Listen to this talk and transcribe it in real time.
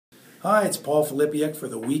Hi, it's Paul Filipiak for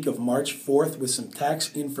the week of March 4th with some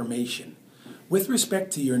tax information. With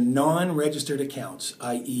respect to your non-registered accounts,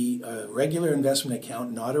 i.e. a regular investment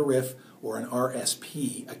account, not a RIF or an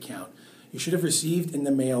RSP account, you should have received in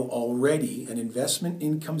the mail already an investment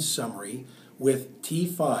income summary with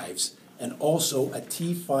T5s and also a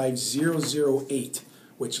T5008,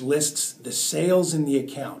 which lists the sales in the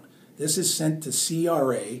account. This is sent to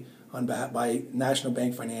CRA by National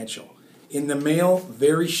Bank Financial. In the mail,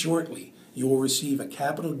 very shortly, you will receive a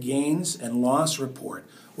capital gains and loss report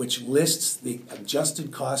which lists the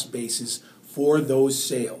adjusted cost basis for those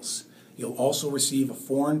sales. You'll also receive a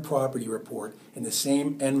foreign property report in the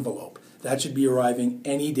same envelope. That should be arriving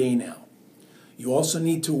any day now. You also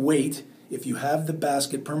need to wait if you have the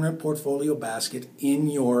basket, permanent portfolio basket, in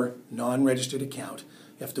your non-registered account.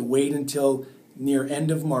 You have to wait until near end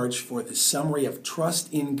of March for the summary of trust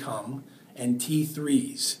income and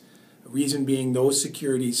T3s. The reason being those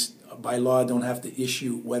securities by law don't have to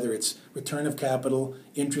issue whether it's return of capital,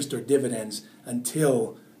 interest, or dividends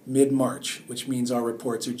until mid-March, which means our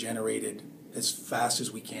reports are generated as fast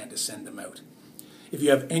as we can to send them out. If you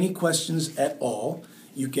have any questions at all,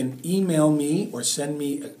 you can email me or send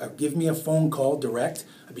me, give me a phone call direct.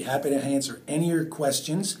 I'd be happy to answer any of your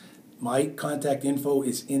questions. My contact info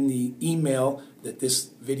is in the email that this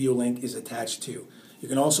video link is attached to. You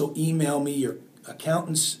can also email me your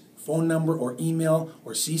accountant's phone number or email,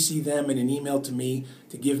 or CC them in an email to me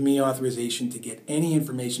to give me authorization to get any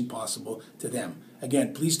information possible to them.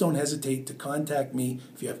 Again, please don't hesitate to contact me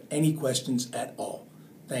if you have any questions at all.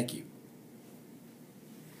 Thank you.